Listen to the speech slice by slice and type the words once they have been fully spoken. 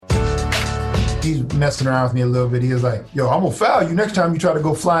he's messing around with me a little bit. He was like, yo, I'm going to foul you next time you try to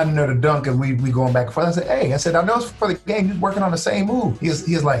go flying into the dunk, and we going back and forth. I said, hey, I know it's for the game. You're working on the same move. He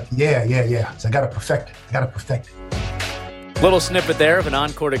was like, yeah. So I got to perfect it. Little snippet there of an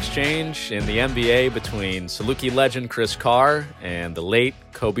on-court exchange in the NBA between Saluki legend Chris Carr and the late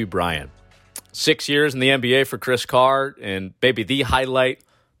Kobe Bryant. 6 years in the NBA for Chris Carr, and maybe the highlight,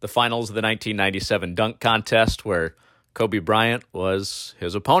 the finals of the 1997 dunk contest where Kobe Bryant was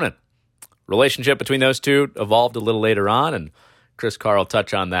his opponent. Relationship between those two evolved a little later on, and Chris Carr will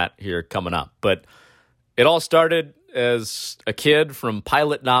touch on that here coming up. But it all started as a kid from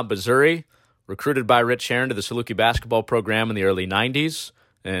Pilot Knob, Missouri, recruited by Rich Herron to the Saluki basketball program in the early 90s.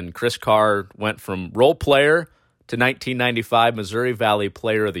 And Chris Carr went from role player to 1995 Missouri Valley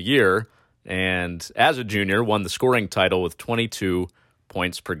Player of the Year, and as a junior won the scoring title with 22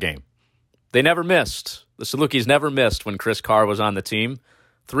 points per game. They never missed. The Salukis never missed when Chris Carr was on the team.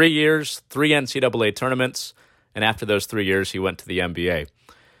 3 years, 3 NCAA tournaments, and after those 3 years, he went to the NBA.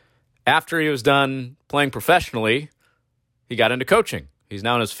 After he was done playing professionally, he got into coaching. He's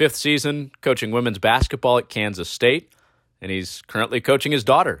now in his 5th season coaching women's basketball at Kansas State, and he's currently coaching his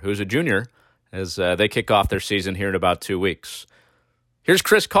daughter, who's a junior, as they kick off their season here in about 2 weeks. Here's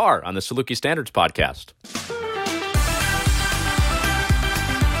Chris Carr on the Saluki Standards Podcast.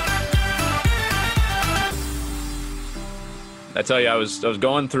 I tell you, I was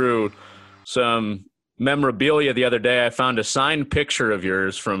going through some memorabilia the other day. I found a signed picture of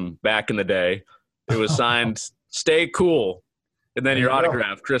yours from back in the day. It was signed "Stay Cool," and then your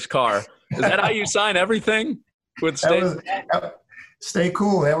autograph, Chris Carr. Is that how you sign everything? With Stay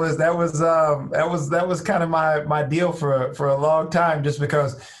Cool. That was kind of my deal for a long time, just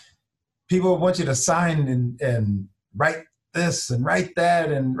because people want you to sign and write this and write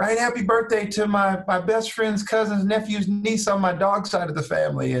that and write happy birthday to my best friend's cousin's nephew's niece on my dog side of the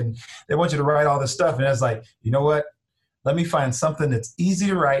family, and they want you to write all this stuff. And it's like, you know what? Let me find something that's easy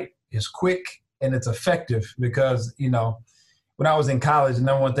to write, is quick, and it's effective. Because, you know, when I was in college, the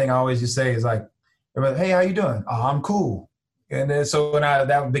number one thing I always used to say is like, hey, how you doing? Oh, I'm cool. And then so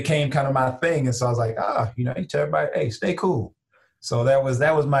that became kind of my thing. And so I was like, you know, you tell everybody, hey, stay cool. So that was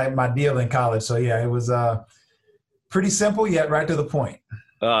my deal in college. So yeah, it was pretty simple yet right to the point.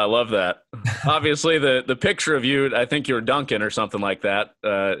 I love that. Obviously, the picture of you, I think you were dunking or something like that,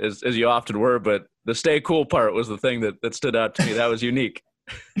 as you often were. But the stay cool part was the thing that stood out to me. That was unique.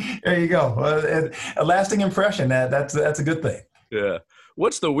 There you go. A lasting impression. That's a good thing. Yeah.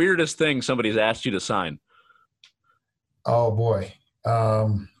 What's the weirdest thing somebody's asked you to sign? Oh boy.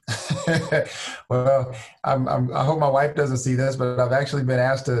 Well, I hope my wife doesn't see this, but I've actually been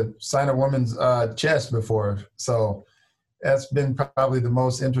asked to sign a woman's chest before. So that's been probably the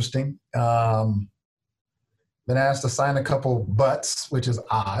most interesting. Been asked to sign a couple butts, which is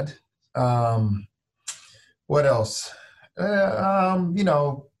odd. What else? You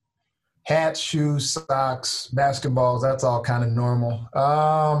know, hats, shoes, socks, basketballs, that's all kind of normal.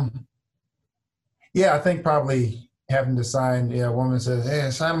 Yeah, I think probably having to sign, a woman says, hey,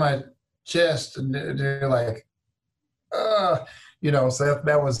 sign my chest. And they're like, you know, so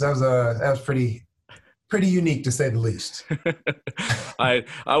that was pretty unique, to say the least. I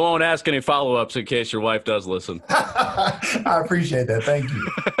won't ask any follow-ups in case your wife does listen. I appreciate that. Thank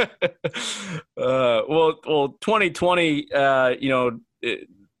you. Well, 2020,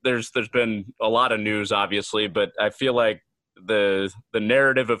 there's been a lot of news, obviously, but I feel like the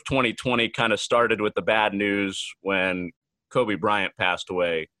narrative of 2020 kind of started with the bad news when Kobe Bryant passed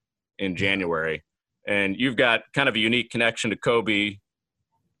away in January. And you've got kind of a unique connection to Kobe,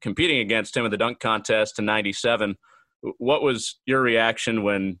 competing against him in the dunk contest in 97. What was your reaction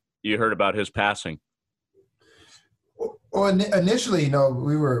when you heard about his passing? Well, initially,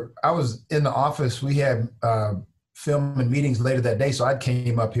 I was in the office. We had film and meetings later that day. So I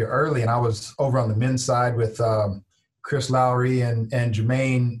came up here early, and I was over on the men's side with Chris Lowry and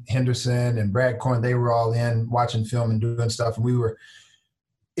Jermaine Henderson and Brad Korn. They were all in watching film and doing stuff. And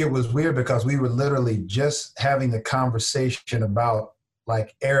it was weird because we were literally just having the conversation about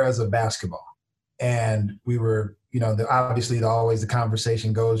like eras of basketball. And we were, obviously always the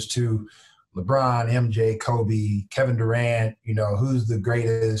conversation goes to LeBron, MJ, Kobe, Kevin Durant, who's the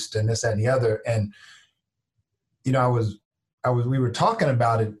greatest and this, that, and the other. And, we were talking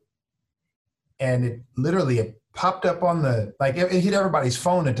about it, and it literally popped up on it hit everybody's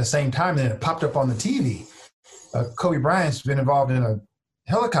phone at the same time, and then it popped up on the TV. Kobe Bryant's been involved in a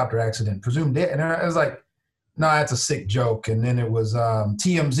helicopter accident, presumed dead. And I was like, no, that's a sick joke. And then it was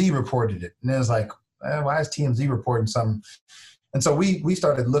TMZ reported it. And it was like, why is TMZ reporting something? And so we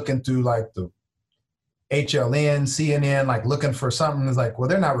started looking through like the HLN, CNN, like looking for something. It's like, well,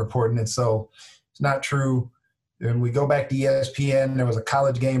 they're not reporting it, so it's not true. And we go back to ESPN. There was a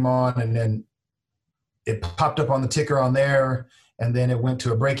college game on, and then it popped up on the ticker on there, and then it went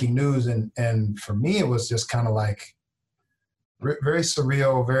to a breaking news. And for me, it was just kind of like very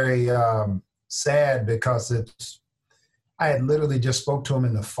surreal, very sad, because I had literally just spoke to him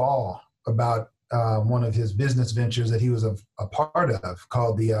in the fall about one of his business ventures that he was a part of,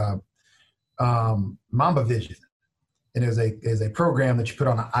 called the Mamba Vision. And it is a program that you put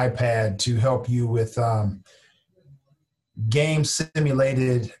on an iPad to help you with game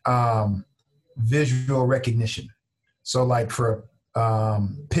simulated visual recognition. So like for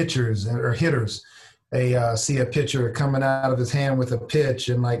pitchers or hitters, they see a pitcher coming out of his hand with a pitch,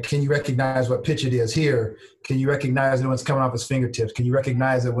 and like, can you recognize what pitch it is here? Can you recognize it when it's coming off his fingertips? Can you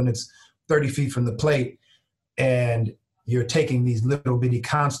recognize it when it's 30 feet from the plate? And you're taking these little bitty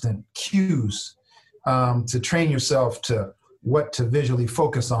constant cues to train yourself to what to visually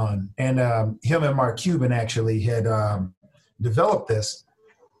focus on. And him and Mark Cuban actually had developed this.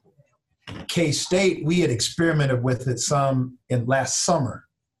 K-State, we had experimented with it some in last summer.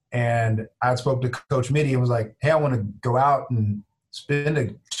 And I spoke to Coach Mitty and was like, hey, I want to go out and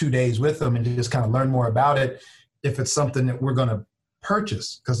spend 2 days with them and just kind of learn more about it, if it's something that we're going to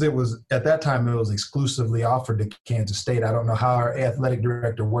purchase. Because it was, at that time, it was exclusively offered to Kansas State. I don't know how our athletic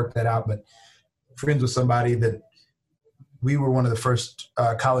director worked that out, but friends with somebody that we were one of the first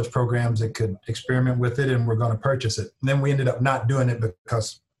college programs that could experiment with it, and we're going to purchase it. And then we ended up not doing it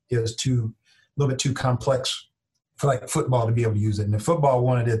because it was a little bit too complex for like football to be able to use it. And if football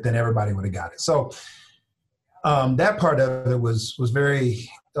wanted it, then everybody would have got it. So that part of it was very,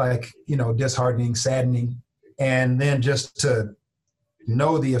 like, disheartening, saddening. And then just to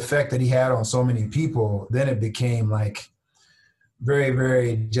know the effect that he had on so many people, then it became like very,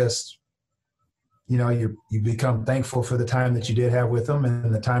 very just, you become thankful for the time that you did have with him,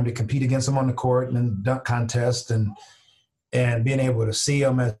 and the time to compete against him on the court and then the dunk contest, and being able to see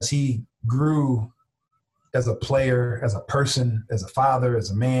him as he grew as a player, as a person, as a father,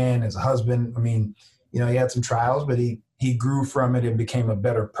 as a man, as a husband. I mean, he had some trials, but he grew from it and became a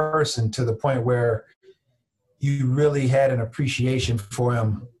better person, to the point where you really had an appreciation for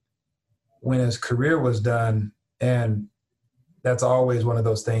him when his career was done. And that's always one of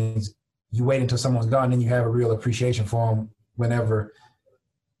those things. You wait until someone's gone, and you have a real appreciation for him whenever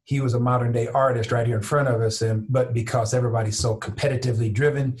he was a modern day artist right here in front of us. But because everybody's so competitively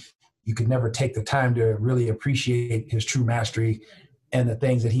driven, you could never take the time to really appreciate his true mastery and the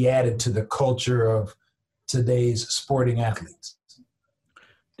things that he added to the culture of today's sporting athletes.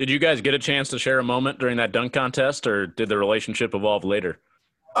 Did you guys get a chance to share a moment during that dunk contest, or did the relationship evolve later?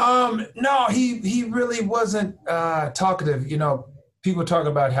 No, he really wasn't talkative. People talk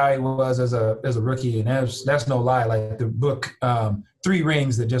about how he was as a rookie, and that's no lie. Like the book 3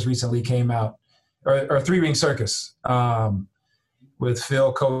 Rings that just recently came out, or 3 Ring Circus, with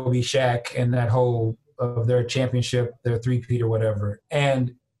Phil, Kobe, Shaq, and that whole of their championship, their three-peat or whatever.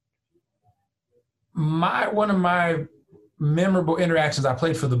 And one of my memorable interactions, I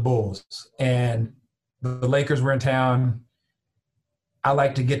played for the Bulls, and the Lakers were in town. I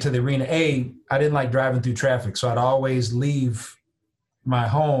like to get to the arena. I didn't like driving through traffic, so I'd always leave my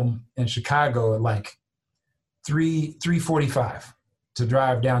home in Chicago at like 3:45 to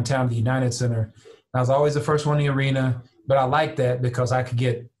drive downtown to the United Center. And I was always the first one in the arena, but I liked that because I could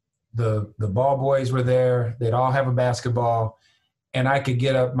get the ball boys were there. They'd all have a basketball, and I could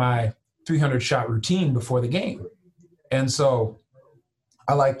get up my 300-shot routine before the game. And so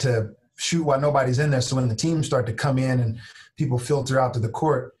I like to shoot while nobody's in there, so when the teams start to come in and people filter out to the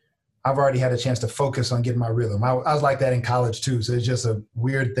court, I've already had a chance to focus on getting my rhythm. I was like that in college too, so it's just a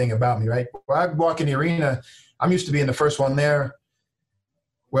weird thing about me, right? When I walk in the arena, I'm used to being the first one there.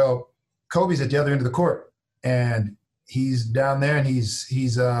 Well, Kobe's at the other end of the court, and he's down there, and he's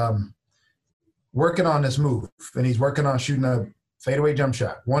working on this move, and he's working on shooting a fadeaway jump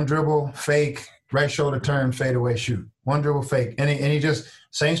shot. One dribble, fake, right shoulder turn, fadeaway shoot. One dribble, fake. And he just,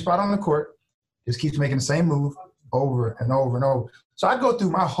 same spot on the court, just keeps making the same move over and over and over. So I go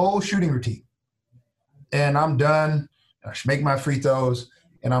through my whole shooting routine, and I'm done. I make my free throws,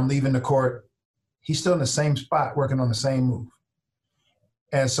 and I'm leaving the court. He's still in the same spot working on the same move.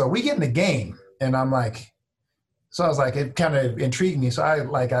 And so we get in the game, and I'm like, so I was like, it kind of intrigued me. So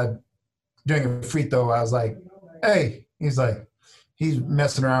during a free throw, I was like, hey, he's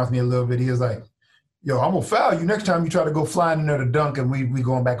messing around with me a little bit. He was like, yo, I'm going to foul you next time you try to go flying in there to dunk, and we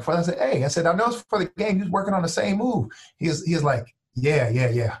going back and forth. I said, hey, I know it's for the game. He was working on the same move. He was like, yeah.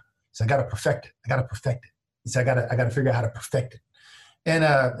 He said, I got to perfect it. He said, I got to figure out how to perfect it. And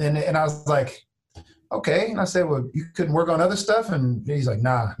I was like, okay. And I said, well, you couldn't work on other stuff? And he's like,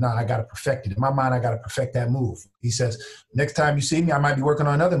 nah, I got to perfect it. In my mind, I got to perfect that move. He says, next time you see me, I might be working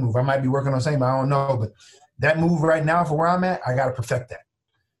on another move. I might be working on the same, I don't know. But that move right now for where I'm at, I got to perfect that.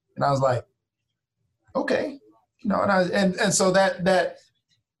 And I was like, okay. And so that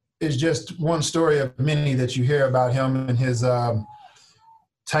is just one story of many that you hear about him and his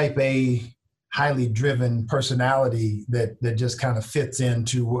type A, highly driven personality that just kind of fits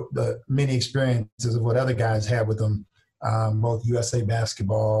into the many experiences of what other guys had with him, both USA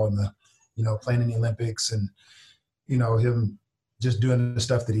basketball and playing in the Olympics and, him just doing the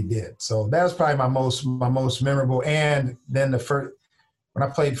stuff that he did. So that was probably my most memorable. And then when I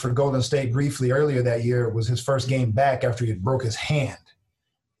played for Golden State briefly earlier that year, it was his first game back after he had broke his hand.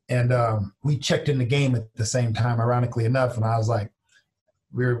 And we checked in the game at the same time, ironically enough. And I was like,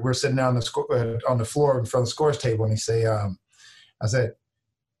 we're sitting down on the floor in front of the scores table, and I said,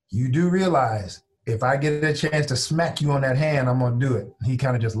 you do realize if I get a chance to smack you on that hand, I'm going to do it. And he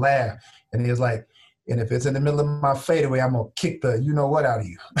kind of just laughed. And he was like, and if it's in the middle of my fadeaway, I'm going to kick the you-know-what out of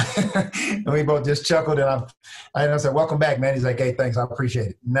you. And we both just chuckled. And I said, welcome back, man. He's like, hey, thanks. I appreciate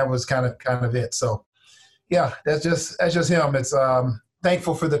it. And that was kind of it. So, yeah, that's just him. It's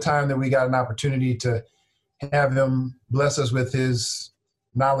thankful for the time that we got an opportunity to have him bless us with his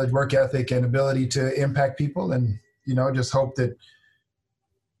knowledge, work ethic, and ability to impact people. And, just hope that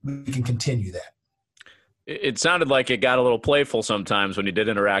we can continue that. It sounded like it got a little playful sometimes when you did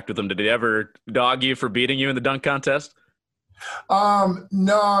interact with him. Did he ever dog you for beating you in the dunk contest?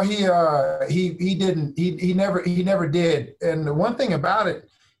 No, he didn't. He never did. And the one thing about it,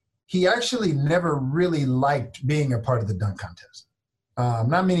 he actually never really liked being a part of the dunk contest.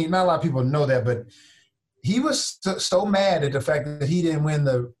 Not a lot of people know that, but he was so mad at the fact that he didn't win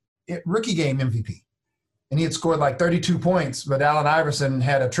the rookie game MVP. And he had scored like 32 points, but Allen Iverson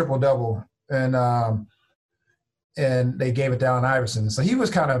had a triple-double, and they gave it to Allen Iverson. So he was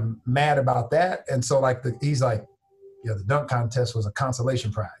kind of mad about that. And so he's like, the dunk contest was a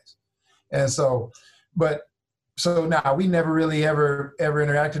consolation prize. And so now we never really ever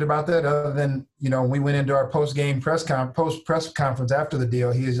interacted about that other than, when we went into our post-game press conference after the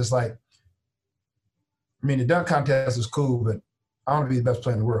deal, he was just like, the dunk contest was cool, but I want to be the best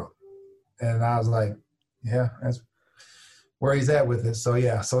player in the world. And I was like, yeah, that's where he's at with it. So,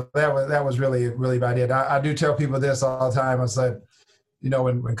 yeah, so that was really, really about it. I do tell people this all the time. I said,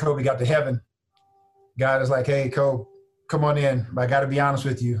 when Kobe got to heaven, God is like, hey, Kobe, come on in. But I got to be honest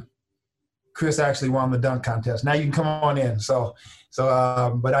with you. Chris actually won the dunk contest. Now you can come on in.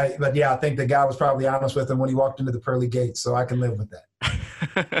 But yeah, I think the guy was probably honest with him when he walked into the pearly gates. So I can live with that.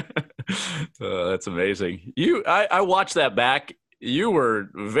 That's amazing. I watched that back. You were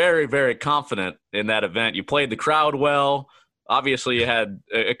very, very confident in that event. You played the crowd well. Obviously, you had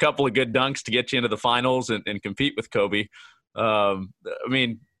a couple of good dunks to get you into the finals and compete with Kobe. Why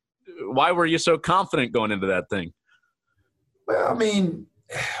were you so confident going into that thing?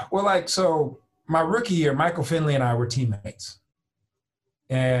 Well, so my rookie year, Michael Finley and I were teammates.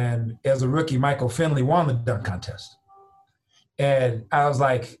 And as a rookie, Michael Finley won the dunk contest. And I was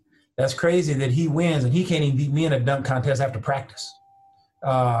like, that's crazy that he wins and he can't even beat me in a dunk contest after practice.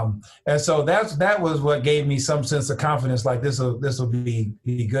 And so that was what gave me some sense of confidence, like this will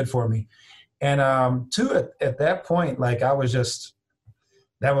be good for me. And at that point, that was just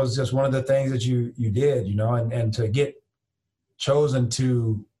one of the things that you did, and to get chosen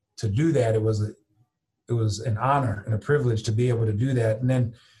to do that, it was an honor and a privilege to be able to do that. And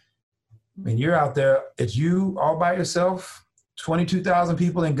then, you're out there, it's you all by yourself, 22,000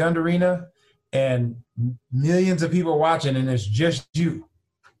 people in Gund Arena and millions of people watching, and it's just you.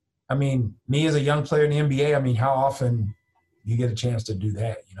 Me as a young player in the NBA, how often you get a chance to do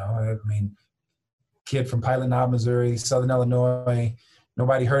that, kid from Pilot Knob, Missouri, Southern Illinois,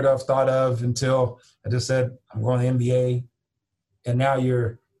 nobody thought of until I just said, I'm going to the NBA. And now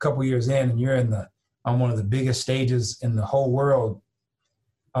you're a couple years in and you're on one of the biggest stages in the whole world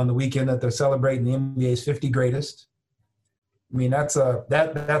on the weekend that they're celebrating the NBA's 50 greatest. That's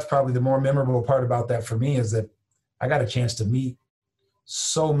probably the more memorable part about that for me, is that I got a chance to meet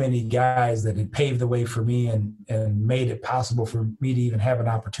so many guys that had paved the way for me and made it possible for me to even have an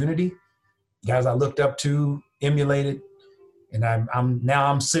opportunity. Guys I looked up to, emulated, and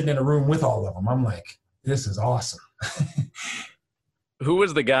I'm sitting in a room with all of them. I'm like, this is awesome. Who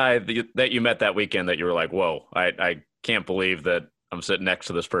was the guy that you met that weekend that you were like, whoa, I can't believe that I'm sitting next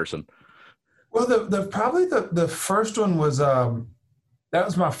to this person? Well, probably the first one was that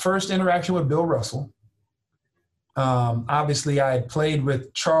was my first interaction with Bill Russell. Obviously, I had played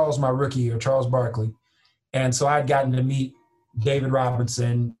with Charles my rookie year, Charles Barkley, and so I'd gotten to meet David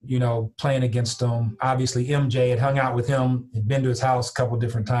Robinson, playing against him. Obviously, MJ had hung out with him, had been to his house a couple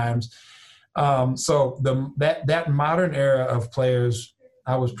different times. So that modern era of players,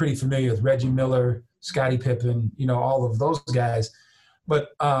 I was pretty familiar with Reggie Miller, Scottie Pippen, all of those guys. But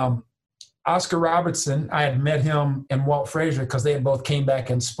Oscar Robertson, I had met him and Walt Frazier because they had both came back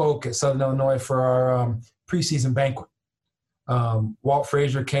and spoke at Southern Illinois for our preseason banquet. Walt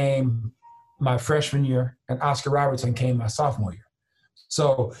Frazier came my freshman year, and Oscar Robertson came my sophomore year.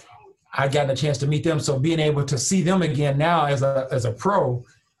 So I got a chance to meet them. So being able to see them again now as a pro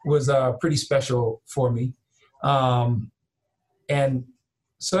was pretty special for me. And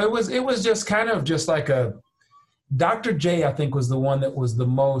so it was just kind of just like Dr. J, I think, was the one that was the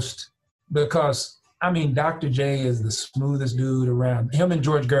most, because Dr. J is the smoothest dude around. Him and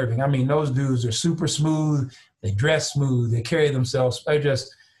George Gervin. Those dudes are super smooth. They dress smooth. They carry themselves. They're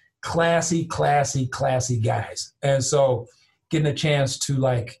just classy guys. And so getting a chance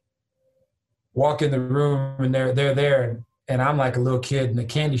to walk in the room and they're there, and I'm like a little kid in a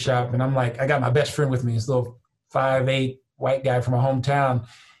candy shop, and I'm like, I got my best friend with me, this little 5'8" white guy from my hometown.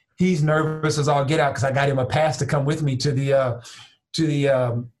 He's nervous as all get out because I got him a pass to come with me to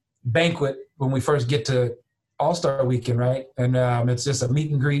the banquet when we first get to All-Star Weekend, right? And it's just a meet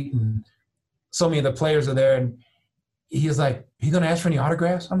and greet, and so many of the players are there, and he's like, you going to ask for any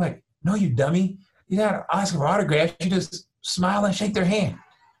autographs? I'm like, no, you dummy. You're not asking for autographs. You just smile and shake their hand.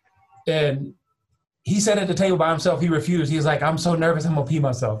 And he sat at the table by himself. He refused. He was like, I'm so nervous, I'm going to pee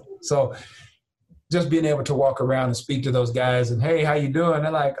myself. So just being able to walk around and speak to those guys and, hey, how you doing?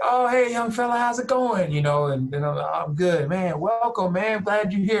 They're like, oh, hey, young fella, how's it going? And I'm good, man. Welcome, man.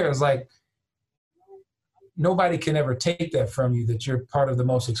 Glad you're here. It's like, nobody can ever take that from you, that you're part of the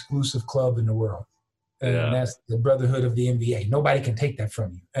most exclusive club in the world. And that's the brotherhood of the NBA. Nobody can take that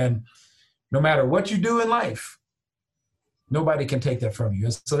from you. And no matter what you do in life, nobody can take that from you.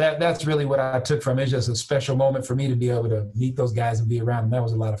 And so that's really what I took from it. It's just a special moment for me to be able to meet those guys and be around them. That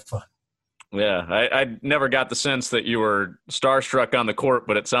was a lot of fun. Yeah, I never got the sense that you were starstruck on the court,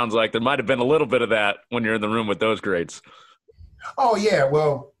 but it sounds like there might have been a little bit of that when you're in the room with those greats. Oh, yeah.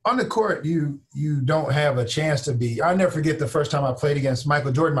 Well, on the court, you don't have a chance to be. I'll never forget the first time I played against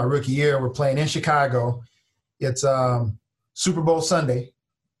Michael Jordan my rookie year. We're playing in Chicago. It's Super Bowl Sunday,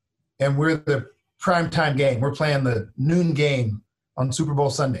 and we're the primetime game. We're playing the noon game on Super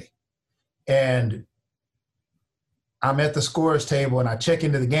Bowl Sunday. And I'm at the scorer's table, and I check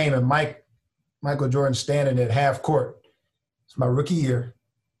into the game, and Michael Jordan standing at half court. It's my rookie year.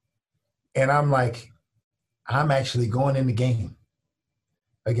 And I'm like, I'm actually going in the game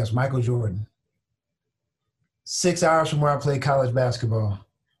against Michael Jordan. 6 hours from where I played college basketball.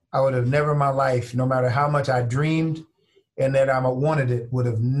 I would have never in my life, no matter how much I dreamed and that I wanted it, would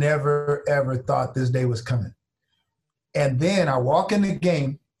have never, ever thought this day was coming. And then I walk in the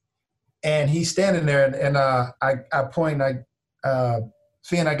game, and he's standing there, and I point,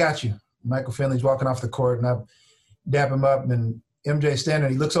 Finn, I got you. Michael Finley's walking off the court, and I dap him up, and MJ's standing.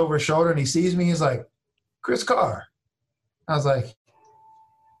 He looks over his shoulder, and he sees me. He's like, Chris Carr. I was like,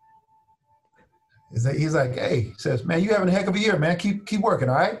 he's like, hey, he says, man, you having a heck of a year, man. Keep working,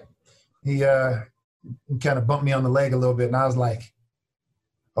 all right? He kind of bumped me on the leg a little bit, and I was like,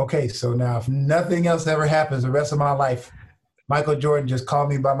 okay, so now if nothing else ever happens the rest of my life, Michael Jordan just called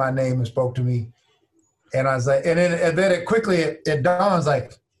me by my name and spoke to me. And I was like, and then it quickly it dawns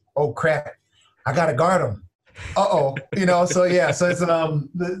like, oh crap, I gotta guard him. So yeah, so it's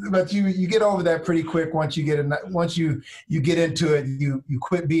but you get over that pretty quick once you get into it. You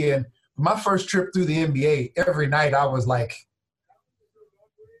quit being. My first trip through the NBA, every night I was like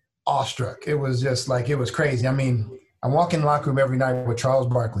awestruck. It was just like, it was crazy. I walk in the locker room every night with Charles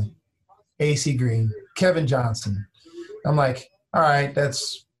Barkley, AC Green, Kevin Johnson. I'm like, all right,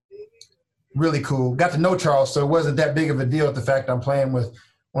 that's really cool. Got to know Charles, so it wasn't that big of a deal at the fact I'm playing with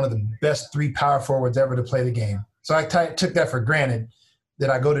one of the best three power forwards ever to play the game. So I took that for granted, that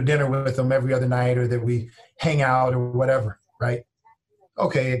I go to dinner with them every other night, or that we hang out or whatever, right?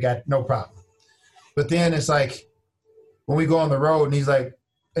 Okay, I got no problem. But then it's like, when we go on the road, and he says,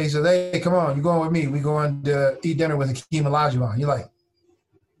 hey, come on, you going with me. We going to eat dinner with Hakeem Olajuwon. You're like,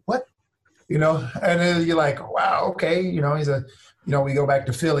 what? And then you're like, wow, okay. He said, we go back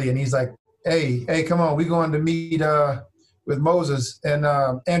to Philly, and he's like, hey, come on, we going to meet with Moses and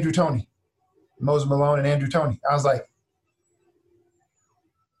Andrew Toney. Moses Malone and Andrew Toney. I was like,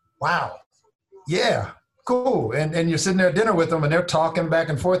 wow, yeah, cool. And you're sitting there at dinner with them, and they're talking back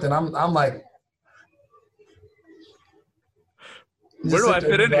and forth, and I'm like, where do I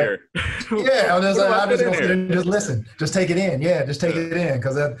fit in here? Yeah, I'm just going to just listen, just take it in. Yeah, just take it in,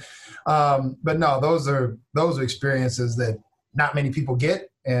 because that. But no, those are experiences that not many people get,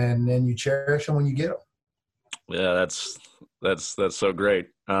 and then you cherish them when you get them. Yeah, that's so great.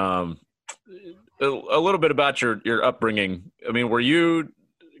 A little bit about your upbringing. I mean, were you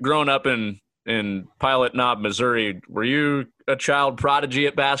growing up in Pilot Knob, Missouri? Were you a child prodigy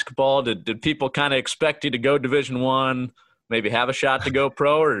at basketball? Did people kind of expect you to go Division I, maybe have a shot to go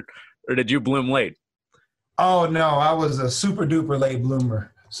pro, or did you bloom late? Oh no, I was a super duper late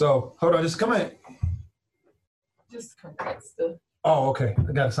bloomer. So hold on, just come in. Just correct stuff. Oh, okay.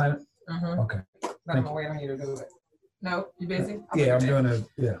 I gotta sign it. Mm-hmm. Okay. But I'm gonna wait on you to do it. No, you busy? Yeah, I'm doing it.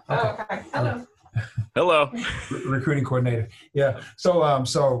 Yeah. Okay. Oh, okay. Hello. Hello. Recruiting coordinator. Yeah.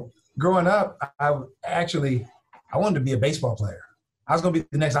 So growing up, I wanted to be a baseball player. I was gonna be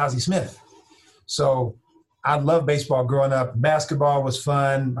the next Ozzie Smith. So I loved baseball growing up. Basketball was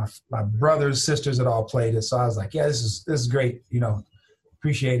fun. My brothers, sisters had all played it. So I was like, yeah, this is great.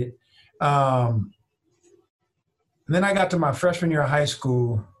 Appreciate it. And then I got to my freshman year of high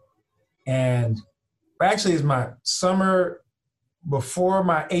school, and actually it's my summer before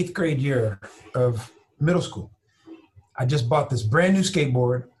my 8th grade year of middle school. I just bought this brand new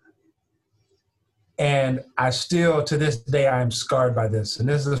skateboard, and I still, to this day, I am scarred by this. And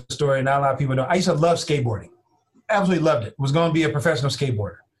this is a story not a lot of people know. I used to love skateboarding. Absolutely loved it. Was going to be a professional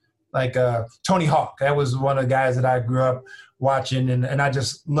skateboarder. Like Tony Hawk. That was one of the guys that I grew up watching, and I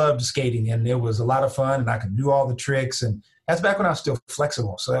just loved skating, and it was a lot of fun, and I could do all the tricks, and that's back when I was still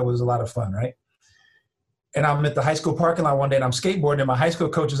flexible, so that was a lot of fun, right? And I'm at the high school parking lot one day, and I'm skateboarding, and my high school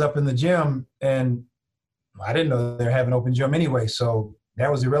coach is up in the gym, and I didn't know they were having open gym anyway, so that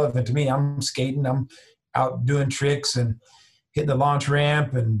was irrelevant to me. I'm skating, I'm out doing tricks and hitting the launch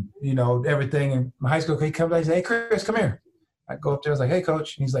ramp and, everything, and my high school coach comes, I say, hey, Chris, come here. I go up there, I was like, hey,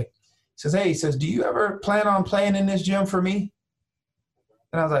 coach, and he says, do you ever plan on playing in this gym for me?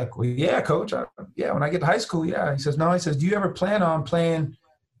 And I was like, well, yeah, coach. Yeah, when I get to high school, yeah. He says, no. He says, do you ever plan on playing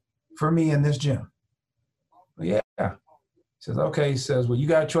for me in this gym? Well, yeah. He says, okay. He says, well, you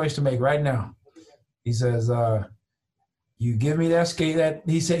got a choice to make right now. He says, you give me that skate.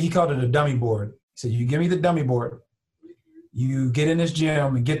 He called it a dummy board. He said, you give me the dummy board. You get in this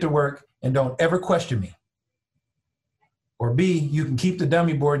gym and get to work and don't ever question me. Or B, you can keep the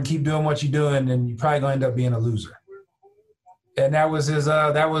dummy board and keep doing what you're doing, and you're probably going to end up being a loser. And that was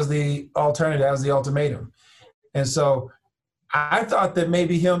that was the alternative. That was the ultimatum. And so I thought that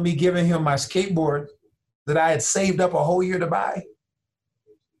maybe me giving him my skateboard that I had saved up a whole year to buy,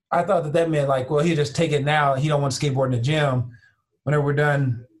 I thought that meant like, well, he'll just take it now. He don't want to skateboard in the gym. Whenever we're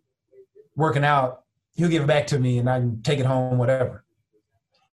done working out, he'll give it back to me and I can take it home, whatever.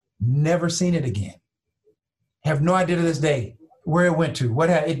 Never seen it again. Have no idea to this day where it went to.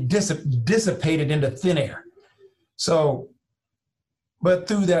 It dissipated into thin air. So, but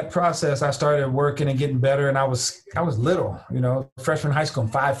through that process, I started working and getting better. And I was little, freshman in high school,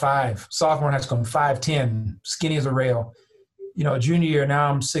 I'm 5'5", sophomore in high school, I'm 5'10", skinny as a rail. Junior year, now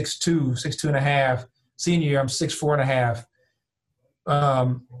I'm 6'2", and a half. Senior year, I'm 6'4" and a half.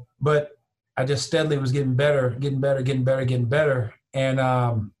 But I just steadily was getting better.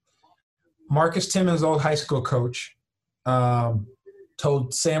 And Marcus Timmons, old high school coach,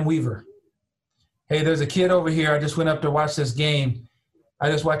 told Sam Weaver, hey, there's a kid over here. I just went up to watch this game. I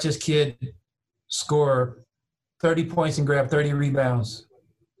just watched this kid score 30 points and grab 30 rebounds.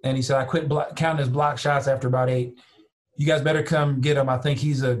 And he said, I quit counting his block shots after about 8. You guys better come get him. I think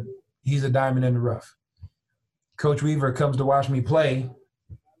he's a diamond in the rough. Coach Weaver comes to watch me play.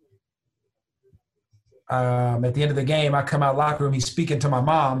 At the end of the game, I come out locker room. He's speaking to my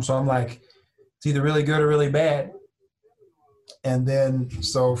mom. So I'm like, it's either really good or really bad. And then,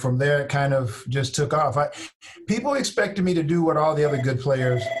 so from there, it kind of just took off. People expected me to do what all the other good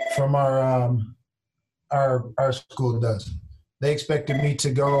players from our school does. They expected me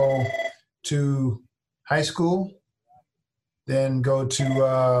to go to high school, then go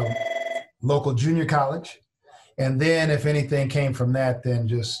to local junior college. And then if anything came from that, then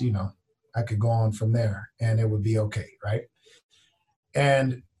just, I could go on from there and it would be okay, right?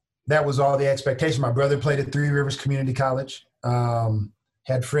 And that was all the expectation. My brother played at Three Rivers Community College.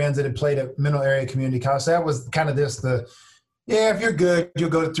 Had friends that had played at Mineral Area Community College. So that was kind of if you're good, you'll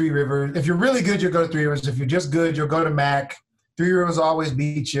go to Three Rivers. If you're really good, you'll go to Three Rivers. If you're just good, you'll go to Mac. Three Rivers always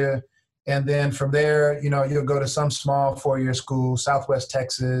beat you. And then from there, you'll go to some small 4-year school, Southwest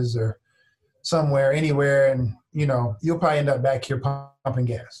Texas or somewhere, anywhere. And, you'll probably end up back here pumping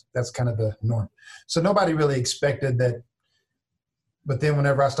gas. That's kind of the norm. So nobody really expected that. But then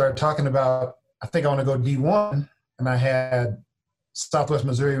whenever I started talking about, I think I want to go D1, and I had Southwest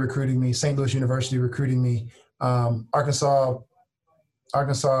Missouri recruiting me, St. Louis University recruiting me, Arkansas,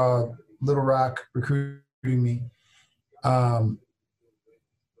 Little Rock recruiting me. then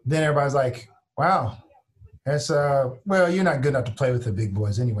everybody's like, wow, that's well, you're not good enough to play with the big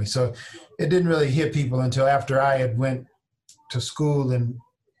boys anyway. So it didn't really hit people until after I had went to school and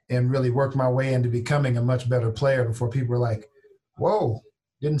really worked my way into becoming a much better player before people were like, whoa,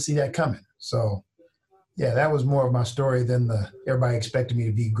 didn't see that coming. So yeah, that was more of my story than everybody expected me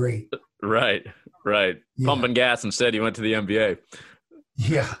to be great. Right. Yeah. Pumping gas instead, you went to the NBA.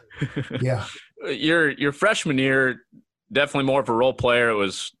 Yeah. Your freshman year, definitely more of a role player. It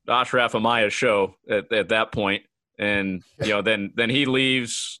was Ashraf Amaya's show at that point. And, then he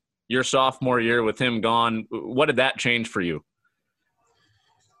leaves your sophomore year with him gone. What did that change for you?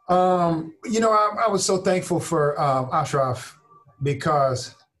 I was so thankful for Ashraf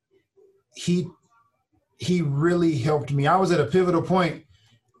because he really helped me. I was at a pivotal point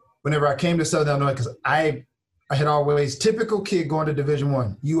whenever I came to Southern Illinois because I had always, typical kid going to Division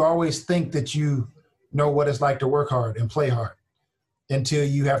I, you always think that you know what it's like to work hard and play hard until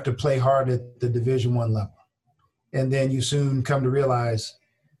you have to play hard at the Division I level. And then you soon come to realize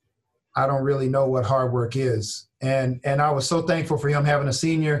I don't really know what hard work is. And I was so thankful for him having a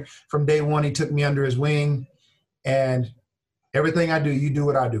senior. From day one, he took me under his wing. And everything I do, you do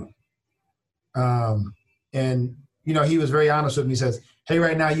what I do. He was very honest with me. He says, hey,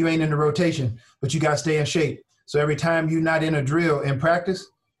 right now you ain't in the rotation, but you got to stay in shape. So every time you're not in a drill in practice,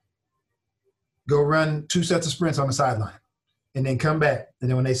 go run 2 sets of sprints on the sideline and then come back. And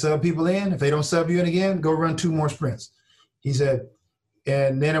then when they sub people in, if they don't sub you in again, go run 2 more sprints. He said,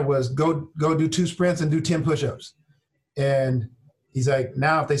 and then it was go do 2 sprints and do 10 push-ups. And he's like,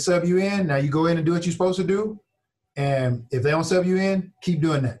 now if they sub you in, now you go in and do what you're supposed to do. And if they don't sub you in, keep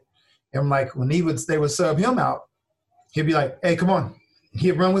doing that. And like when they would sub him out, he'd be like, hey, come on.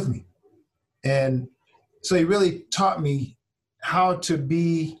 He'd run with me. And so he really taught me how to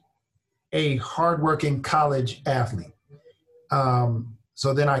be a hardworking college athlete.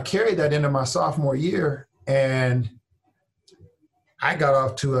 So then I carried that into my sophomore year, and I got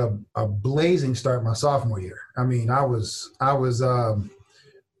off to a blazing start my sophomore year. I mean, I was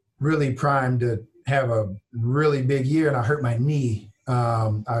really primed to have a really big year, and I hurt my knee.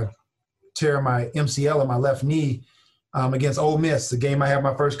 I tear my MCL in my left knee against Ole Miss, the game I had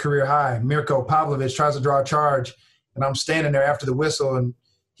my first career high. Mirko Pavlovic tries to draw a charge, and I'm standing there after the whistle, and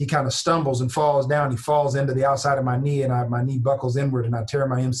he kind of stumbles and falls down. He falls into the outside of my knee, and my knee buckles inward, and I tear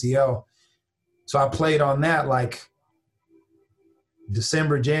my MCL. So I played on that like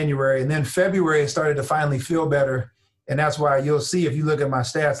December, January, and then February it started to finally feel better. And that's why you'll see, if you look at my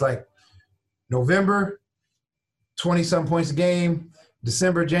stats, like November, 20-some points a game.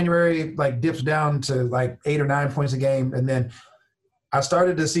 December, January, like dips down to like 8 or 9 points a game. And then I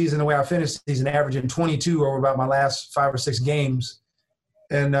started the season the way I finished the season, averaging 22 over about my last 5 or 6 games.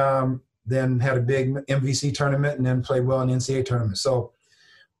 And then had a big MVC tournament and then played well in the NCAA tournament. So,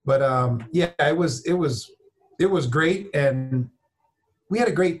 but it was great. And we had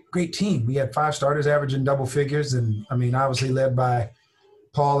a great team. We had 5 starters averaging double figures. And I mean, obviously led by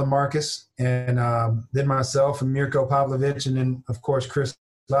Paul and Marcus, and then myself and Mirko Pavlovic. And then of course, Chris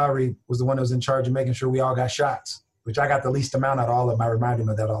Lowry was the one that was in charge of making sure we all got shots, which I got the least amount out of all of them. I remind him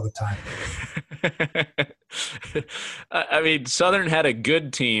of that all the time. I mean, Southern had a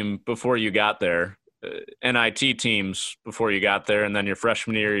good team before you got there, NIT teams before you got there. And then your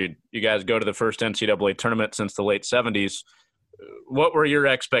freshman year, you guys go to the first NCAA tournament since the late 70s. What were your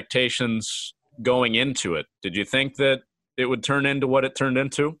expectations going into it? Did you think that it would turn into what it turned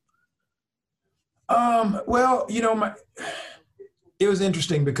into? Well, it was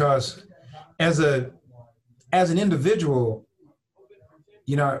interesting because as an individual,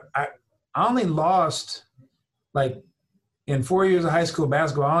 I only lost, like, in 4 years of high school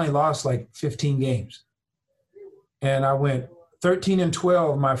basketball, I only lost like 15 games. And I went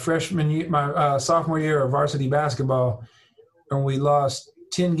 13-12 my freshman year, my sophomore year of varsity basketball, and we lost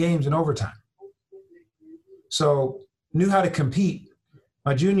 10 games in overtime. So knew how to compete.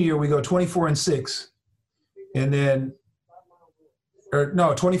 My junior year, we go 24-6. And then,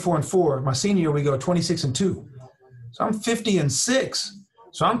 24-4. My senior year, we go 26-2. So I'm 50-6.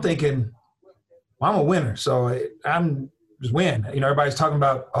 So I'm thinking, well, I'm a winner. So I'm just win. Everybody's talking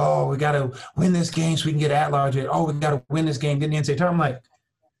about, oh, we got to win this game so we can get at-large. Oh, we got to win this game, get in the NCAA tournament. I'm like,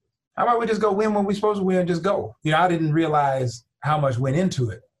 how about we just go win when we're supposed to win and just go? I didn't realize how much went into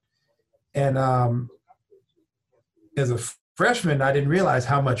it. And as a freshman, I didn't realize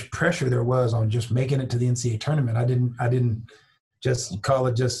how much pressure there was on just making it to the NCAA tournament. I didn't just call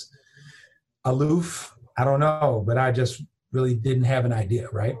it just aloof. I don't know, but I just really didn't have an idea,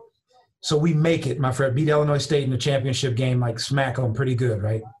 right? So we make it. My friend beat Illinois State in the championship game, like smack them pretty good,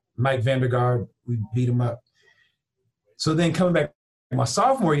 right? Mike Vandergaard, we beat him up. So then coming back my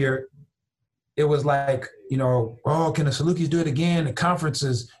sophomore year, it was like, you know, oh, can the Salukis do it again? The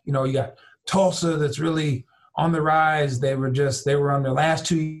conferences, you know, you got Tulsa that's really on the rise. They were on their last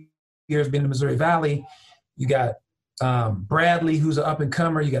 2 years being in the Missouri Valley. You got Bradley, who's an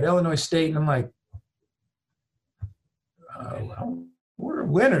up-and-comer. You got Illinois State. And I'm like, we're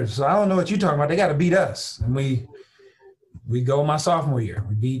winners, so I don't know what you're talking about. They got to beat us. And we go my sophomore year.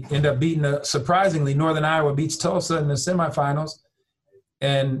 We end up beating, surprisingly, Northern Iowa beats Tulsa in the semifinals.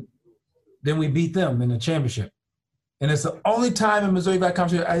 And then we beat them in the championship. And it's the only time in Missouri Valley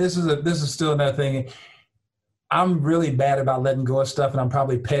Conference, this is still another thing. I'm really bad about letting go of stuff, and I'm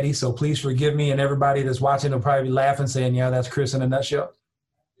probably petty, so please forgive me. And everybody that's watching will probably be laughing, saying, yeah, that's Chris in a nutshell.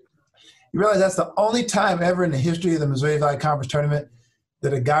 You realize that's the only time ever in the history of the Missouri Valley Conference tournament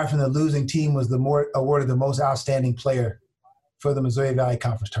that a guy from the losing team was awarded the most outstanding player for the Missouri Valley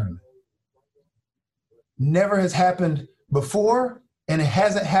Conference tournament. Never has happened before, and it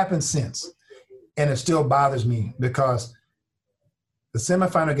hasn't happened since. And it still bothers me because the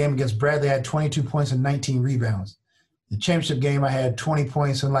semifinal game against Bradley I had 22 points and 19 rebounds. The championship game, I had 20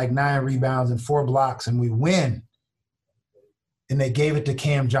 points and like 9 rebounds and 4 blocks, and we win. And they gave it to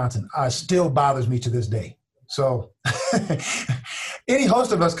Cam Johnson. It still bothers me to this day. So any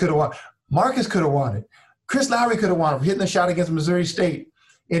host of us could have won. Marcus could have won it. Chris Lowry could have won it for hitting the shot against Missouri State.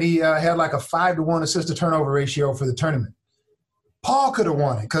 And he had like a 5-to-1 assist-to-turnover ratio for the tournament. Paul could have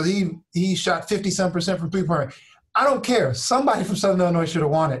won it because he shot 50-some% from three-point. I don't care. Somebody from Southern Illinois should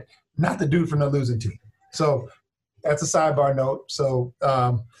have won it, not the dude from the losing team. So that's a sidebar note. So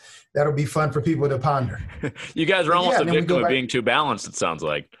that'll be fun for people to ponder. You guys are almost a victim of being too balanced, it sounds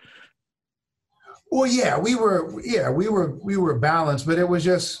like. Well, yeah, we were balanced, but it was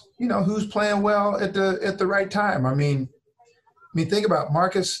just, you know, who's playing well at the right time. I mean, think about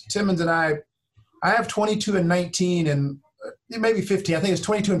Marcus Timmons and I have 22 and 19 and maybe 15. I think it's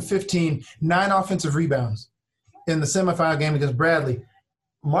 22 and 15, 9 offensive rebounds in the semifinal game against Bradley.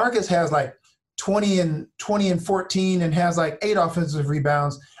 Marcus has like 20 and 14 and has like 8 offensive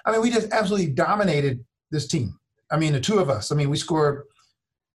rebounds. I mean, we just absolutely dominated this team. I mean, the two of us. I mean, we scored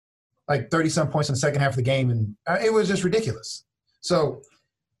like 30-some points in the second half of the game, and it was just ridiculous. So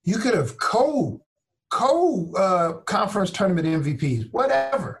you could have conference tournament MVPs,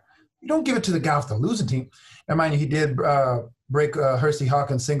 whatever. You don't give it to the guy off the losing team. And mind you, he did break Hersey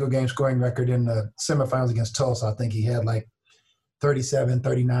Hawkins' single game scoring record in the semifinals against Tulsa. I think he had like 37,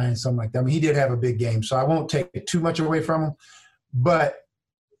 39, something like that. I mean, he did have a big game, so I won't take too much away from him. But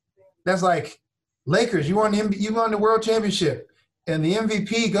that's like Lakers. You won the world championship, and the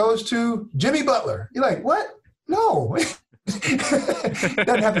MVP goes to Jimmy Butler. You're like, what? No. It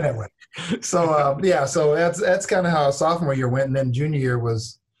doesn't happen that way. So, so that's kind of how sophomore year went. And then junior year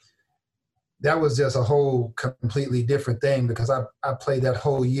was just a whole completely different thing because I played that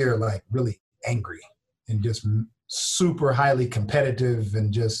whole year like really angry and just super highly competitive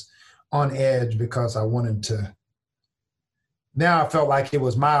and just on edge because I wanted to. Now I felt like it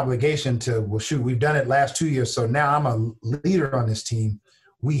was my obligation to, well, shoot, we've done it last 2 years. So now I'm a leader on this team.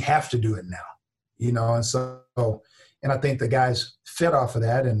 We have to do it now, you know? And so, and I think the guys fed off of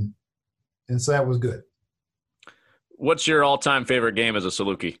that. And so that was good. What's your all-time favorite game as a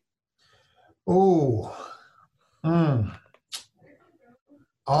Saluki?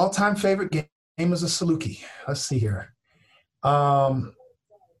 All-time favorite game as a Saluki. Let's see here. My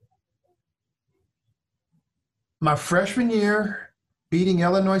freshman year, beating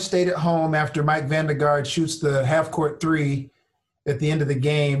Illinois State at home after Mike Vandegaard shoots the half-court three at the end of the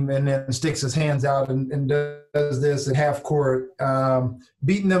game and then sticks his hands out and does this at half-court.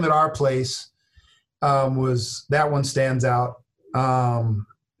 Beating them at our place that one stands out. And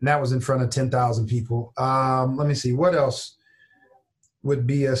that was in front of 10,000 people. Let me see. What else would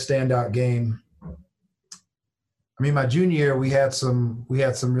be a standout game? I mean, my junior year, we had some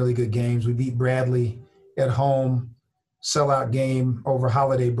really good games. We beat Bradley at home, sellout game over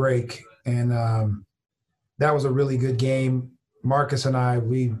holiday break. And that was a really good game. Marcus and I,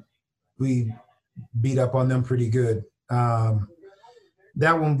 we beat up on them pretty good. That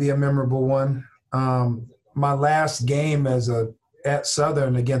one would be a memorable one. My last game at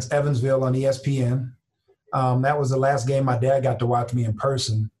Southern against Evansville on ESPN. That was the last game my dad got to watch me in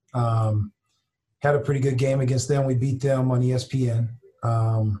person. Had a pretty good game against them. We beat them on ESPN.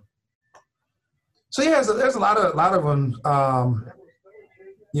 So yeah, there's a lot of them.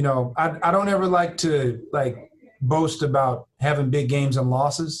 You know, I don't ever like to boast about having big games and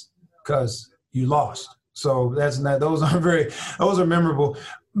losses because you lost. So those are memorable.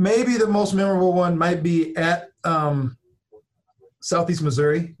 Maybe the most memorable one might be at Southeast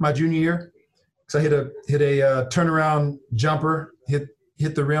Missouri, my junior year. So I hit a turnaround jumper, hit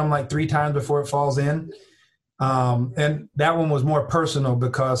the rim like 3 times before it falls in. And that one was more personal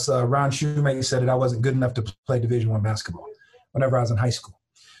because Ron Shoemaker said that I wasn't good enough to play Division I basketball whenever I was in high school.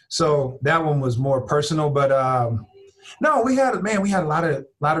 So that one was more personal. But no, we had a lot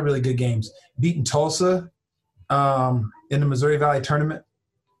of really good games. Beating Tulsa in the Missouri Valley tournament.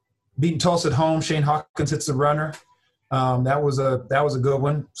 Beating Tulsa at home. Shane Hawkins hits the runner. That was a good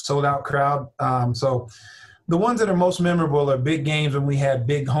one. Sold out crowd. So the ones that are most memorable are big games when we had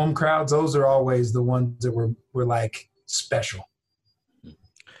big home crowds. Those are always the ones that were like special.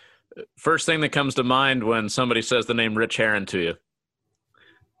 First thing that comes to mind when somebody says the name Rich Herrin to you.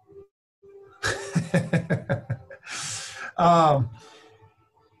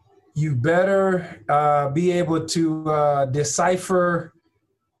 You better be able to decipher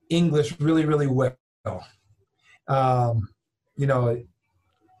English really, really well.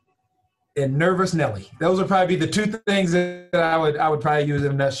 And Nervous Nelly. Those would probably be the 2 things that I would probably use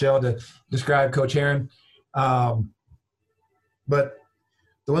in a nutshell to describe Coach Herrin. But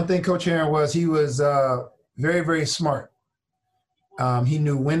the one thing Coach Herrin was, he was very, very smart. He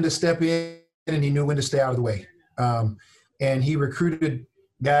knew when to step in and he knew when to stay out of the way. And he recruited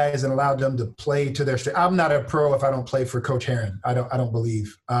guys and allowed them to play to their strength. I'm not a pro if I don't play for Coach Herrin. I don't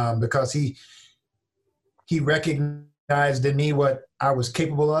believe because he recognized in me what I was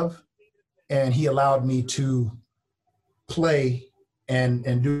capable of, and he allowed me to play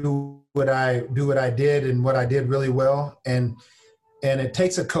and do what I did and what I did really well. And it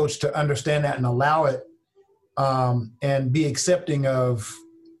takes a coach to understand that and allow it and be accepting of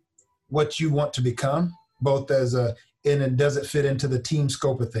what you want to become, both and does it fit into the team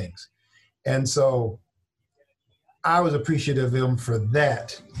scope of things. And so I was appreciative of him for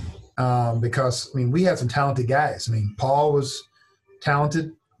that because, we had some talented guys. Paul was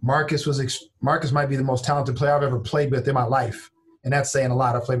talented. Marcus might be the most talented player I've ever played with in my life. And that's saying a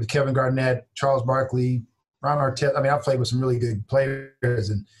lot. I played with Kevin Garnett, Charles Barkley, Ron Artest. I've played with some really good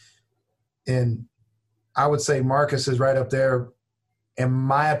players. And I would say Marcus is right up there, in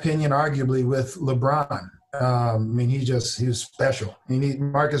my opinion, arguably with LeBron. He was special.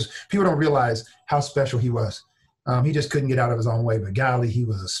 Marcus, people don't realize how special he was. He just couldn't get out of his own way. But golly, he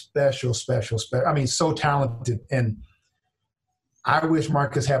was a special. So talented. And I wish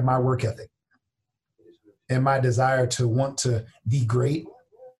Marcus had my work ethic and my desire to want to be great,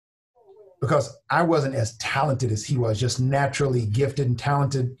 because I wasn't as talented as he was, just naturally gifted and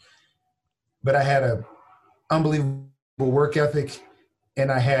talented. But I had an unbelievable work ethic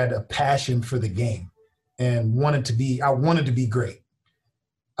and I had a passion for the game and I wanted to be great.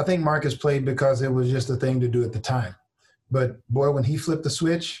 I think Marcus played because it was just a thing to do at the time. But boy, when he flipped the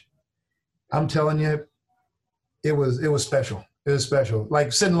switch, I'm telling you, it was special. It was special.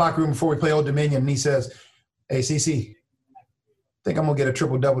 Like sitting in the locker room before we play Old Dominion, and he says, "Hey, CC, I think I'm going to get a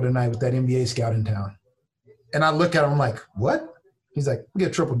triple-double tonight with that NBA scout in town." And I look at him, I'm like, "What?" He's like, "We get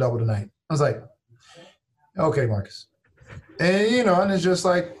a triple-double tonight." I was like, "Okay, Marcus." And, and it's just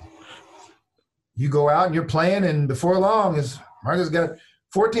like you go out and you're playing, and before long, Marcus got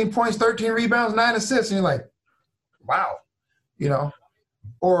 14 points, 13 rebounds, 9 assists. And you're like, wow,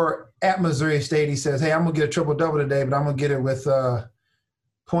 Or at Missouri State, he says, "Hey, I'm going to get a triple-double today, but I'm going to get it with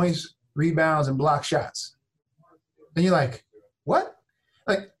points, rebounds, and block shots." And you're like, what?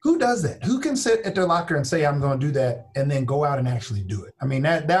 Like, who does that? Who can sit at their locker and say, "I'm going to do that," and then go out and actually do it?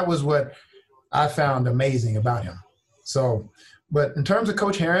 That was what I found amazing about him. So, but in terms of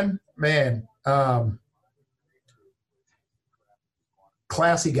Coach Herrin, man,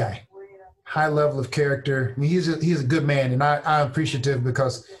 classy guy. High level of character. He's a good man, and I'm appreciative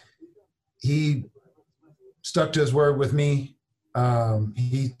because he stuck to his word with me.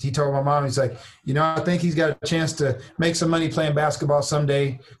 He told my mom, he's like, I think he's got a chance to make some money playing basketball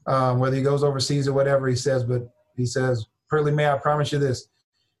someday, whether he goes overseas or whatever. He says, Pearlie Mae, I promise you this,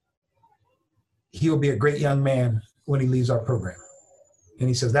 he'll be a great young man when he leaves our program. And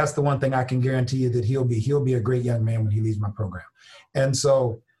he says, that's the one thing I can guarantee you, that he'll be a great young man when he leaves my program. And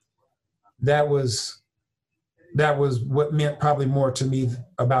so that was what meant probably more to me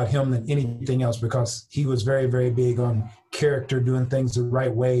about him than anything else, because he was very, very big on character, doing things the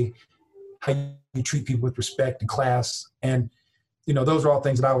right way, how you treat people with respect and class. And, those are all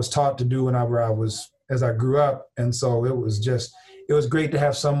things that I was taught to do as I grew up. And so it was great to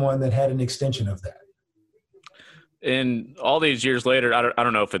have someone that had an extension of that. And all these years later, I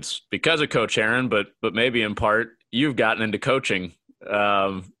don't know if it's because of Coach Herrin, but maybe in part, you've gotten into coaching.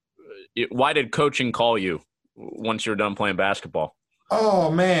 Why did coaching call you once you're done playing basketball?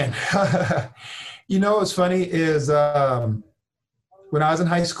 Oh, man. What's funny is when I was in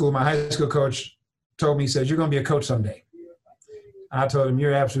high school, my high school coach, told me, he says, you're going to be a coach someday. I told him,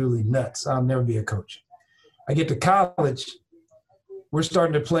 you're absolutely nuts. I'll never be a coach. I get to college. We're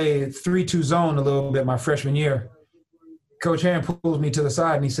starting to play 3-2 zone a little bit my freshman year. Coach Hand pulls me to the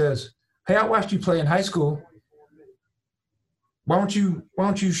side and he says, hey, I watched you play in high school. Why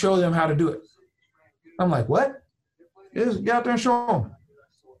don't you show them how to do it? I'm like, what? Get out there and show them.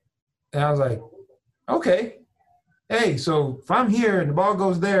 And I was like, okay. Hey, so if I'm here and the ball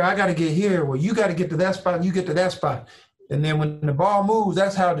goes there, I got to get here. Well, you got to get to that spot and you get to that spot. And then when the ball moves,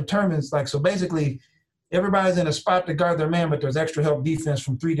 that's how it determines. Like, so basically, everybody's in a spot to guard their man, but there's extra help defense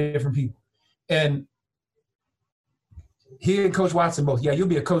from 3 different people. And he and Coach Watson both, yeah, you'll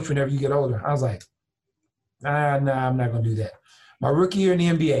be a coach whenever you get older. I was like, nah, I'm not going to do that. My rookie year in the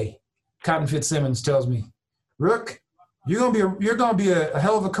NBA, Cotton Fitzsimmons tells me, Rook, you're gonna be a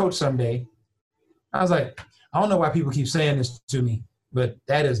hell of a coach someday. I was like, I don't know why people keep saying this to me, but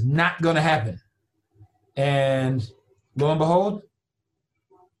that is not going to happen. And lo and behold,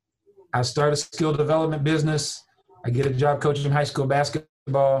 I start a skill development business. I get a job coaching high school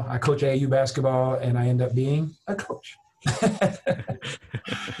basketball. I coach AAU basketball, and I end up being a coach.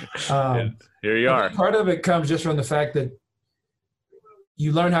 Here you are. Part of it comes just from the fact that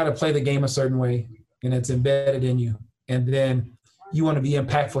you learn how to play the game a certain way, and it's embedded in you. And then you want to be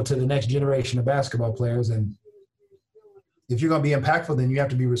impactful to the next generation of basketball players. And if you're going to be impactful, then you have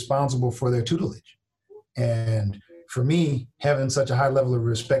to be responsible for their tutelage. And for me, having such a high level of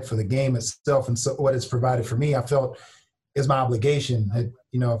respect for the game itself and so what it's provided for me, I felt is my obligation.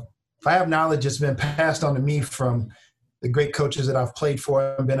 If I have knowledge that's been passed on to me from the great coaches that I've played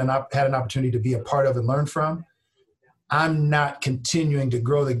for and had an opportunity to be a part of and learn from, I'm not continuing to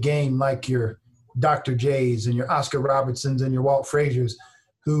grow the game like your Dr. J's and your Oscar Robertsons and your Walt Frazier's,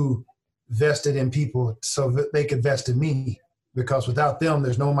 who vested in people so that they could vest in me. Because without them,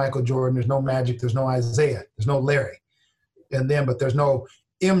 there's no Michael Jordan, there's no Magic, there's no Isaiah, there's no Larry. But there's no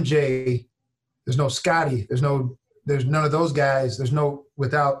MJ, there's no Scotty, there's none of those guys. There's no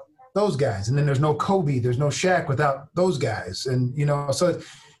without those guys. And then there's no Kobe, there's no Shaq without those guys. And, so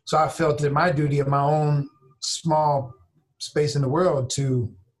I felt it my duty in my own small space in the world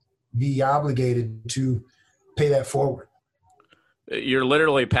to be obligated to pay that forward. You're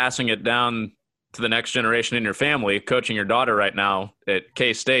literally passing it down to the next generation in your family, coaching your daughter right now at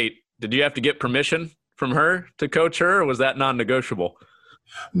K-State. Did you have to get permission from her to coach her, or was that non-negotiable?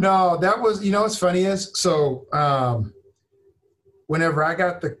 No, that was, what's funny is, so whenever I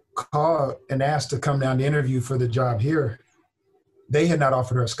got the call and asked to come down to interview for the job here, they had not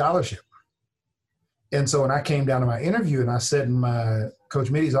offered her a scholarship. And so when I came down to my interview and I sat in my Coach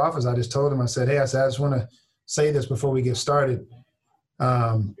Mitty's office, I just told him, I said, hey, I just want to say this before we get started.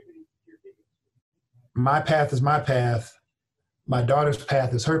 My path is my path. My daughter's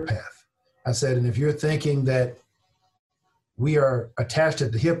path is her path. I said, and if you're thinking that we are attached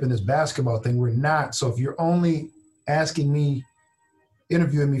at the hip in this basketball thing, we're not. So if you're only asking me,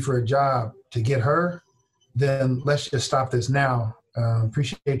 interviewing me for a job to get her, then let's just stop this now.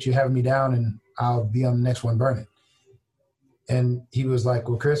 Appreciate you having me down, and I'll be on the next one burning. And he was like,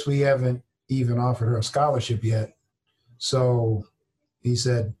 well, Chris, we haven't even offered her a scholarship yet. So he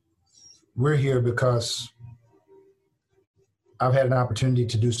said, we're here because I've had an opportunity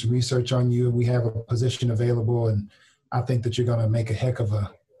to do some research on you, and we have a position available, and I think that you're going to make a heck of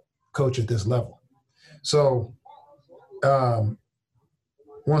a coach at this level. So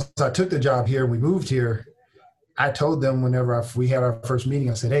once I took the job here and we moved here, I told them whenever we had our first meeting,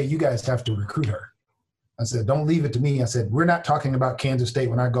 I said, hey, you guys have to recruit her. I said, don't leave it to me. I said, we're not talking about Kansas State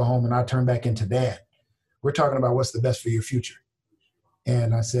when I go home and I turn back into dad. We're talking about what's the best for your future.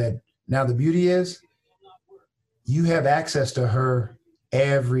 And I said, now the beauty is you have access to her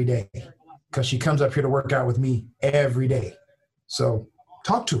every day because she comes up here to work out with me every day. So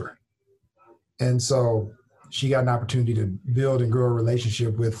talk to her. And so she got an opportunity to build and grow a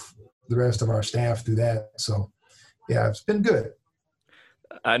relationship with the rest of our staff through that. So, yeah, it's been good.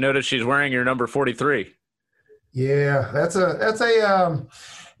 I noticed she's wearing your number 43. Yeah, that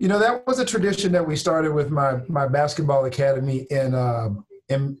was a tradition that we started with my basketball academy in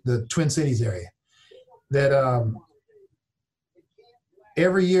the Twin Cities area. That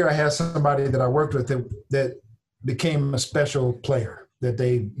every year I had somebody that I worked with that became a special player, that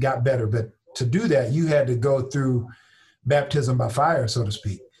they got better. But to do that, you had to go through baptism by fire, so to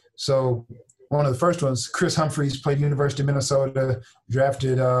speak. So one of the first ones, Chris Humphreys, played University of Minnesota,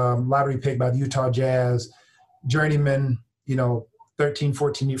 drafted lottery pick by the Utah Jazz, journeyman,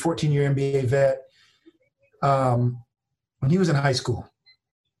 14-year NBA vet. When he was in high school,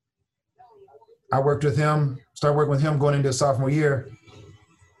 I started working with him going into his sophomore year.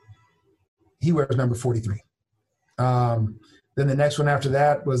 he wears number 43. Then the next one after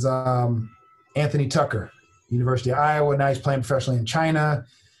that was Anthony Tucker, University of Iowa. Now he's playing professionally in China.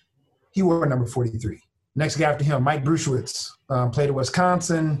 He wore number 43. Next guy after him, Mike Bruschwitz, played at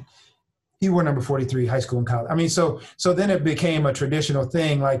Wisconsin. He wore number 43, high school and college. I mean, so then it became a traditional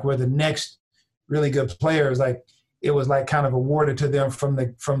thing, like where the next really good players, like it was like kind of awarded to them from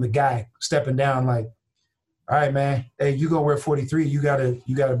the guy stepping down, like, all right, man, hey, you go wear 43, you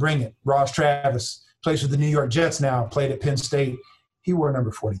gotta bring it. Ross Travis plays with the New York Jets now, played at Penn State. He wore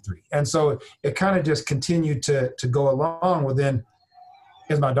number 43. And so it kind of just continued to go along. Well, then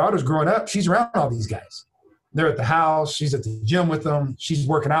as my daughter's growing up, she's around all these guys. They're at the house. She's at the gym with them. She's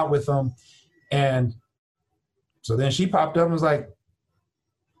working out with them. And so then she popped up and was like,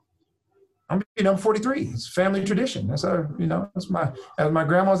 I'm going to be number 43. It's family tradition. That's our, that's my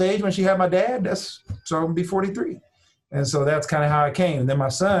grandma's age when she had my dad. So I'm going to be 43. And so that's kind of how it came. And then my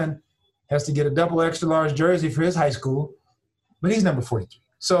son has to get a double extra large jersey for his high school, but he's number 43.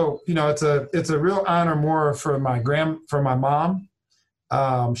 So, it's a real honor more for my mom.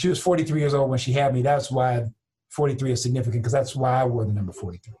 She was 43 years old when she had me. That's why 43 is significant, because that's why I wore the number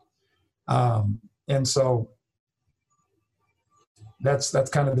 43. And so that's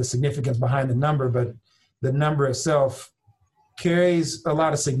kind of the significance behind the number, but the number itself carries a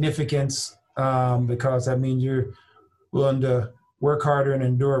lot of significance, because that means you're willing to work harder and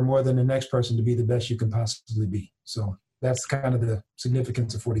endure more than the next person to be the best you can possibly be. So that's kind of the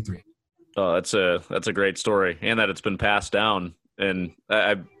significance of 43. Oh, that's a great story, and that it's been passed down. And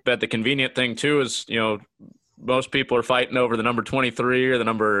I bet the convenient thing too is, most people are fighting over the number 23 or the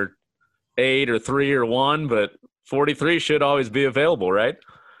number 8 or 3 or 1, but 43 should always be available, right?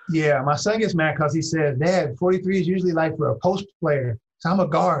 Yeah, my son gets mad because he says, Dad, 43 is usually like for a post player. So I'm a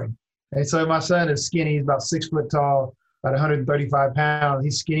guard. And so my son is skinny. He's about 6 foot tall, about 135 pounds.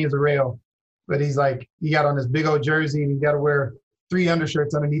 He's skinny as a rail. But he's like, he got on this big old jersey and he got to wear 3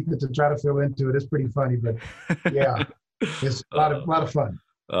 undershirts underneath it to try to fill into it. It's pretty funny, but yeah, it's a lot of fun.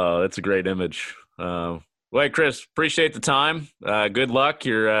 Oh, that's a great image. Well, hey, Chris, appreciate the time. Good luck.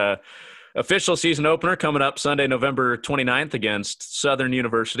 Your official season opener coming up Sunday, November 29th against Southern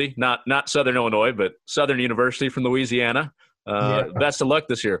University. Not Southern Illinois, but Southern University from Louisiana. Best of luck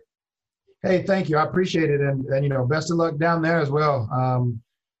this year. Hey, thank you. I appreciate it. And best of luck down there as well.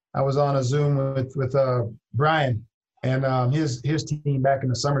 I was on a Zoom with Brian and his team back in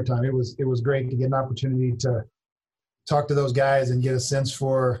the summertime. It was great to get an opportunity to talk to those guys and get a sense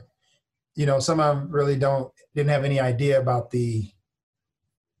for, some of them really didn't have any idea about the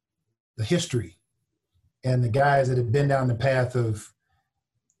history and the guys that had been down the path of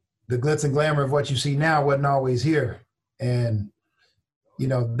the glitz and glamour of what you see now wasn't always here. And,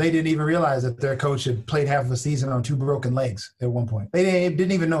 they didn't even realize that their coach had played half of a season on 2 broken legs at one point. They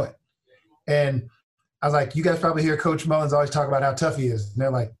didn't even know it. And I was like, you guys probably hear Coach Mullins always talk about how tough he is. And they're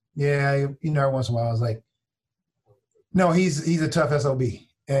like, yeah, every once in a while. I was like, no, he's a tough SOB.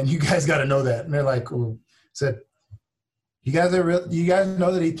 And you guys got to know that. And they're like, said, you guys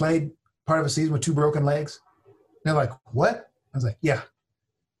know that he played part of a season with 2 broken legs? And they're like, what? I was like, yeah.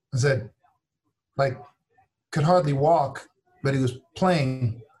 I said, could hardly walk, but he was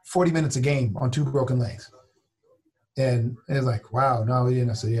playing 40 minutes a game on 2 broken legs. And it was like, wow, no, he didn't.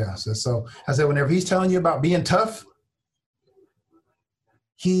 I said, yeah. So I said, whenever he's telling you about being tough,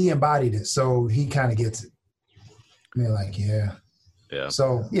 he embodied it. So he kind of gets it. And they're like, yeah. Yeah.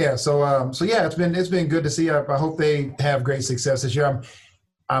 So it's been good to see. I hope they have great success this year.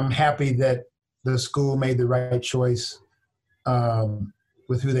 I'm happy that the school made the right choice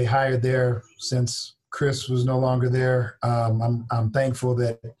with who they hired there, since Chris was no longer there. I'm thankful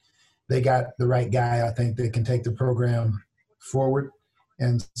that they got the right guy. I think that can take the program forward.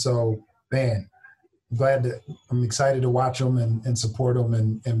 And so, man, I'm excited to watch them and support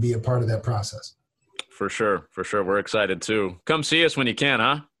them and be a part of that process. For sure. We're excited too. Come see us when you can,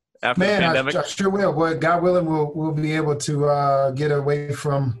 huh? After the pandemic. I sure will. Boy, God willing, we'll be able to get away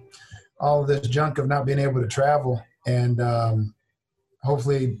from all of this junk of not being able to travel, and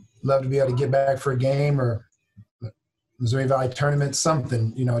hopefully love to be able to get back for a game or Missouri Valley tournament,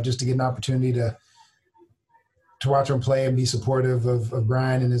 something, just to get an opportunity to watch him play and be supportive of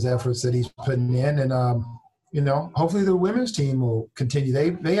Brian and his efforts that he's putting in. And, hopefully the women's team will continue.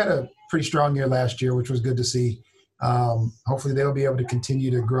 They had a pretty strong year last year, which was good to see. Hopefully they'll be able to continue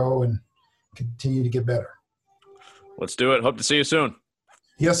to grow and continue to get better. Let's do it. Hope to see you soon.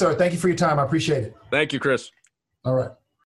 Yes, sir. Thank you for your time. I appreciate it. Thank you, Chris. All right.